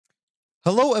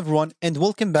Hello everyone and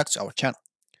welcome back to our channel,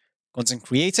 Content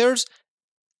Creators.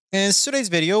 In today's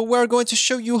video, we're going to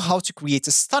show you how to create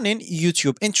a stunning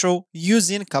YouTube intro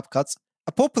using Capcut,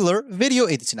 a popular video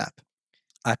editing app.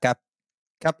 A,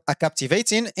 a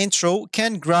captivating intro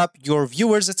can grab your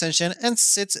viewers' attention and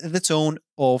set the tone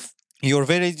of your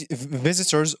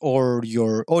visitors or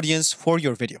your audience for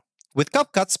your video. With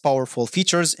CapCut's powerful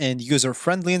features and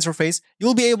user-friendly interface,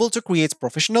 you'll be able to create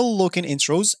professional-looking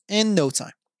intros in no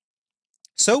time.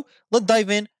 So let's dive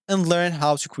in and learn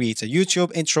how to create a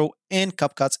YouTube intro in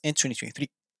CapCut in 2023.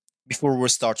 Before we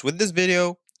start with this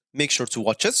video, make sure to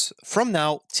watch it from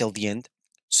now till the end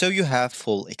so you have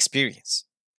full experience.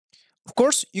 Of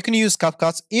course, you can use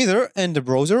CapCut either in the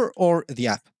browser or the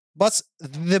app, but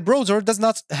the browser does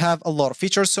not have a lot of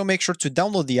features, so make sure to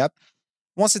download the app.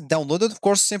 Once it's downloaded, of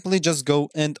course, simply just go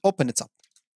and open it up.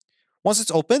 Once it's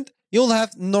opened, you'll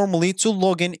have normally to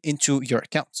log in into your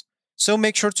account. So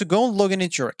make sure to go and log in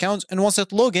into your account, and once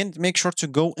it log in, make sure to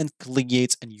go and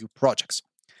create a new project.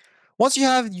 Once you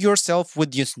have yourself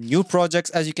with these new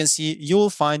projects, as you can see, you will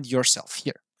find yourself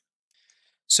here.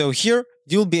 So here,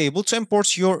 you'll be able to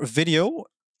import your video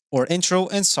or intro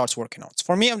and start working on it.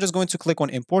 For me, I'm just going to click on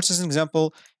import as an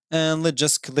example, and let's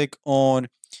just click on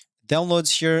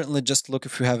downloads here. Let's just look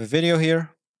if we have a video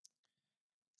here,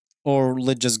 or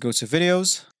let's just go to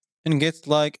videos and get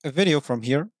like a video from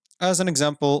here. As an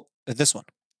example, this one.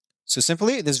 So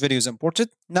simply, this video is imported.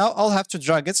 Now I'll have to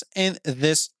drag it in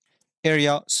this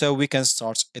area so we can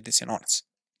start editing on it.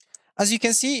 As you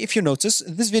can see, if you notice,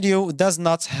 this video does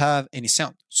not have any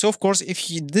sound. So of course, if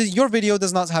your video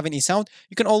does not have any sound,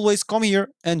 you can always come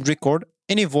here and record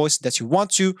any voice that you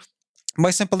want to by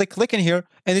simply clicking here,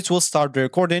 and it will start the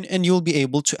recording and you'll be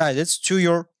able to add it to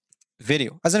your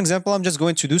video. As an example, I'm just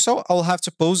going to do so. I'll have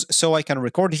to pause so I can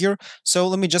record here. So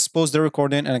let me just pause the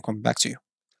recording and I'll come back to you.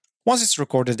 Once it's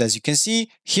recorded, as you can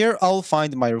see, here I'll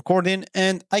find my recording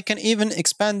and I can even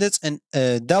expand it and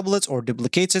double it or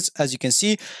duplicate it, as you can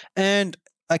see, and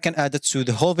I can add it to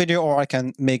the whole video, or I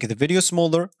can make the video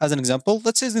smaller. As an example,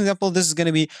 let's say as an example, this is going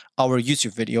to be our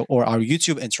YouTube video or our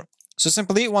YouTube intro. So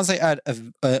simply, once I add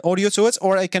audio to it,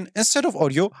 or I can, instead of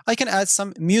audio, I can add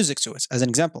some music to it, as an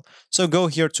example. So go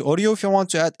here to audio if you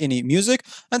want to add any music,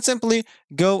 and simply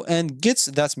go and get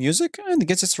that music and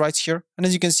get it right here. And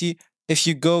as you can see, if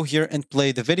you go here and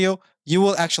play the video, you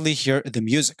will actually hear the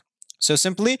music. So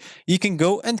simply, you can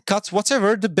go and cut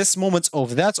whatever the best moments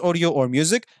of that audio or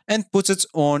music and put it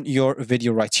on your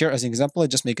video right here. As an example, I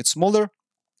just make it smaller.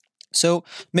 So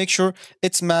make sure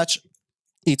it's match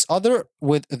each other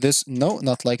with this. No,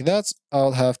 not like that.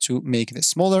 I'll have to make this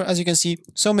smaller, as you can see.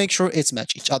 So make sure it's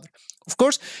match each other. Of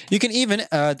course, you can even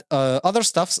add other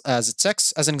stuff as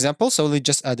text, as an example. So let's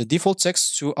just add the default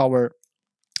text to our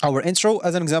intro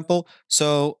as an example.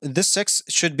 So this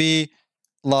text should be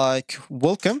like,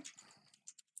 welcome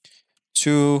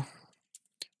to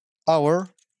our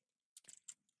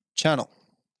channel,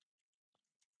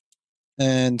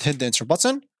 and hit the enter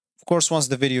button. Of course, once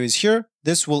the video is here,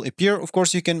 this will appear. Of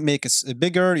course, you can make it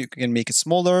bigger, you can make it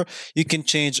smaller, you can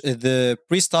change the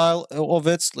pre-style of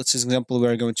it. Let's say, for example,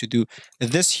 we're going to do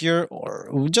this here,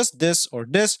 or just this or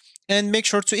this, and make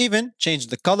sure to even change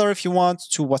the color if you want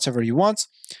to whatever you want.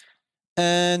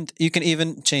 And you can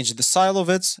even change the style of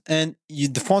it and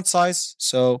the font size.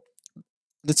 So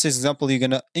let's say, for example, you're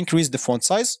going to increase the font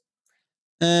size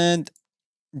and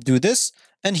do this.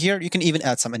 And here you can even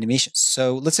add some animations.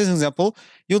 So let's say, for example,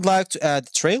 you'd like to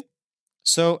add trail.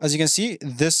 So as you can see,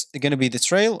 this is going to be the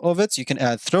trail of it. You can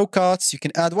add throw cuts, you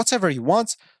can add whatever you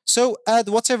want. So add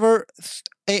whatever,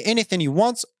 anything you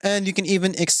want, and you can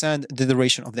even extend the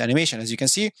duration of the animation. As you can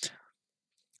see,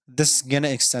 this is going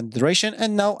to extend the duration.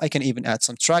 And now I can even add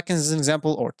some tracking as an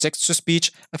example, or text to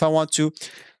speech if I want to.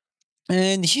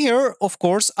 And here, of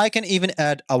course, I can even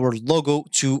add our logo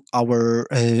to our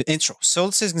intro. So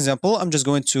let's say, as an example, I'm just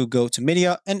going to go to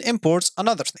media and import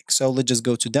another thing. So let's just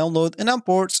go to download and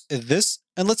import this.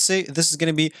 And let's say this is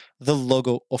going to be the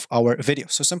logo of our video.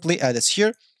 So simply add it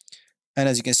here. And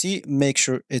as you can see, make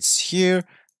sure it's here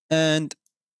and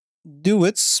do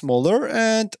it smaller.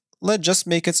 And let's just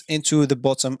make it into the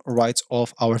bottom right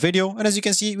of our video. And as you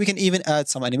can see, we can even add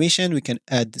some animation. We can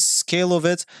add the scale of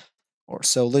it. Or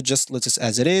so let's just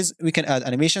as it is. We can add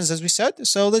animations, as we said.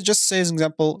 So let's just say, as an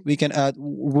example,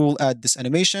 we'll add this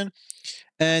animation.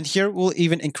 And here we'll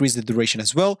even increase the duration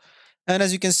as well. And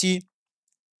as you can see,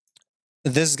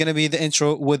 this is going to be the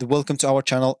intro with welcome to our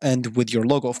channel and with your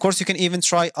logo. Of course, you can even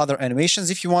try other animations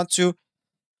if you want to.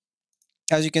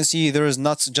 As you can see, there is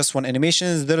not just one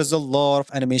animation. There is a lot of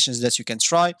animations that you can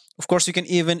try. Of course, you can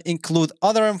even include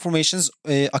other informations,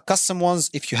 custom ones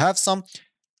if you have some.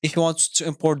 if you want to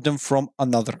import them from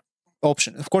another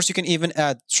option. Of course, you can even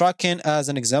add tracking as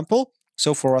an example.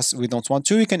 So for us, we don't want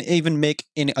to. You can even make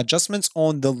any adjustments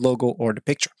on the logo or the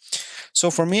picture.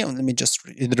 So for me, let me just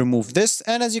remove this.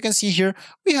 And as you can see here,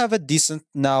 we have a decent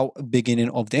now beginning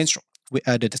of the intro. We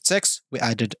added a text, we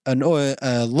added a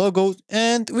logo,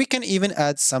 and we can even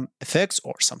add some effects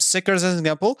or some stickers as an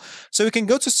example. So we can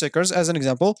go to stickers as an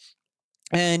example,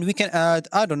 and we can add,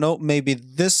 I don't know, maybe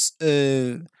this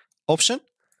option.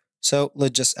 So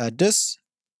let's just add this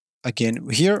again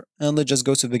here, and let's just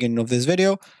go to the beginning of this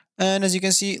video. And as you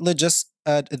can see, let's just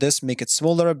add this, make it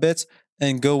smaller a bit,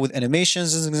 and go with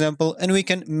animations as an example, and we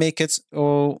can make it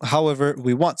however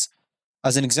we want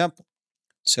as an example.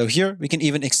 So here we can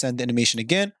even extend the animation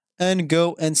again and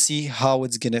go and see how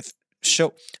it's gonna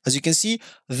show. As you can see,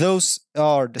 those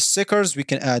are the stickers. We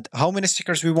can add how many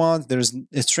stickers we want. There's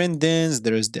the trendings,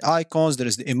 there is the icons, there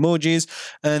is the emojis,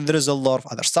 and there is a lot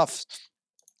of other stuff.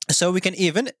 So we can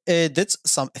even edit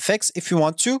some effects if you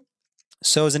want to.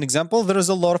 So as an example, there is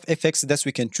a lot of effects that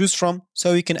we can choose from.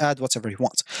 So you can add whatever you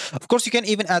want. Of course, you can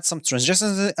even add some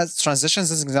transitions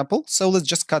as an example. So let's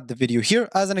just cut the video here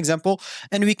as an example,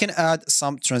 and we can add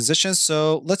some transitions.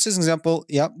 So let's as an example,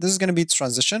 yeah, this is going to be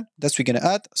transition that we're going to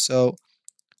add. So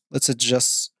let's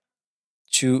adjust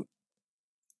to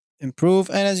improve.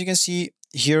 And as you can see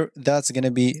here, that's going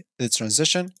to be the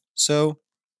transition. So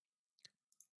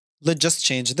let's just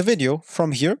change the video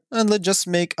from here, and let's just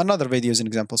make another video as an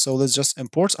example. So let's just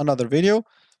import another video,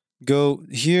 go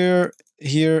here,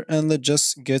 here, and let's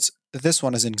just get this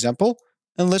one as an example,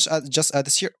 and let's just add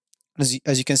this here.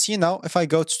 As you can see now, if I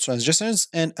go to transitions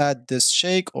and add this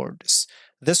shake or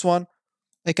this one,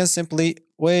 I can simply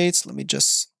wait. Let me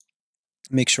just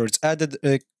make sure it's added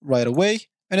right away.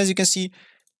 And as you can see,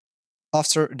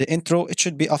 after the intro, it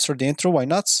should be after the intro. Why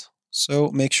not?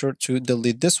 So make sure to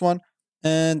delete this one,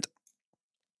 and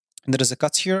there is a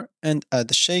cut here, and add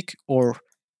the shake or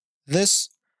this.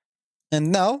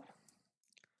 And now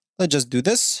let's just do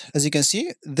this. As you can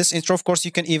see, this intro, of course,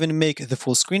 you can even make the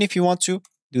full screen if you want to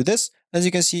do this. As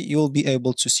you can see, you will be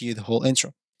able to see the whole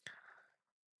intro.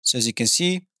 So as you can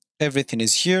see, everything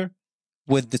is here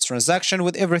with the transaction,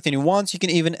 with everything you want. You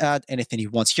can even add anything you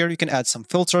want here. You can add some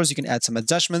filters, you can add some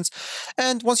adjustments.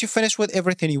 And once you finish with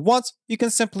everything you want, you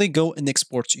can simply go and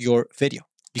export your video.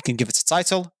 You can give it a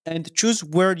title and choose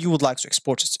where you would like to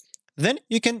export it. Then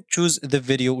you can choose the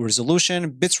video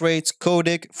resolution, bitrate,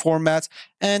 codec, format,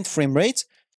 and frame rate.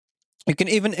 You can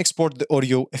even export the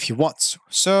audio if you want.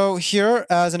 So here,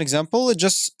 as an example,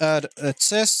 just add a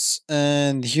test,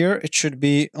 and here it should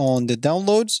be on the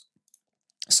downloads.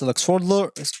 Select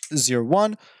folder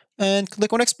 01 and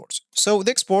click on export. So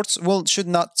the exports should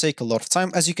not take a lot of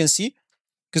time, as you can see,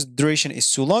 because duration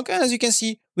is too long. And as you can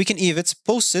see, we can even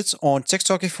post it on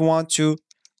TikTok if we want to,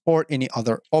 or any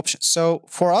other option. So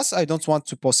for us, I don't want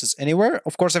to post this anywhere.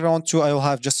 Of course, if I want to, I will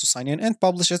have just to sign in and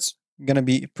publish it. Gonna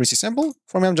be pretty simple.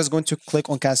 For me, I'm just going to click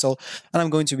on cancel, and I'm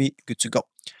going to be good to go.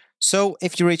 So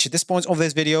if you reach this point of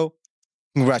this video,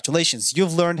 congratulations,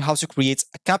 you've learned how to create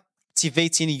a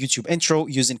captivating YouTube intro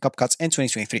using Capcut in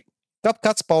 2023.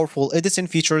 Capcut's powerful editing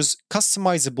features,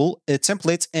 customizable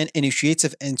template, and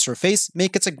intuitive interface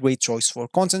make it a great choice for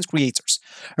content creators.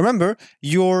 Remember,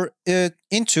 your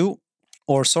intro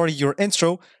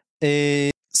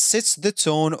sets the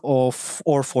tone of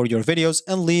or for your videos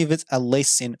and leave it a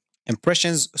lasting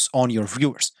impressions on your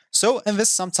viewers. So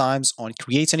invest some time on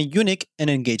creating a unique and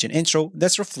engaging intro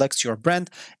that reflects your brand.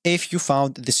 If you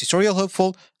found this tutorial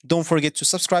helpful, don't forget to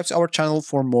subscribe to our channel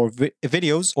for more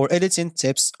videos or editing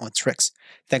tips and tricks.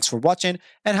 Thanks for watching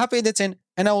and happy editing,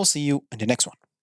 and I will see you in the next one.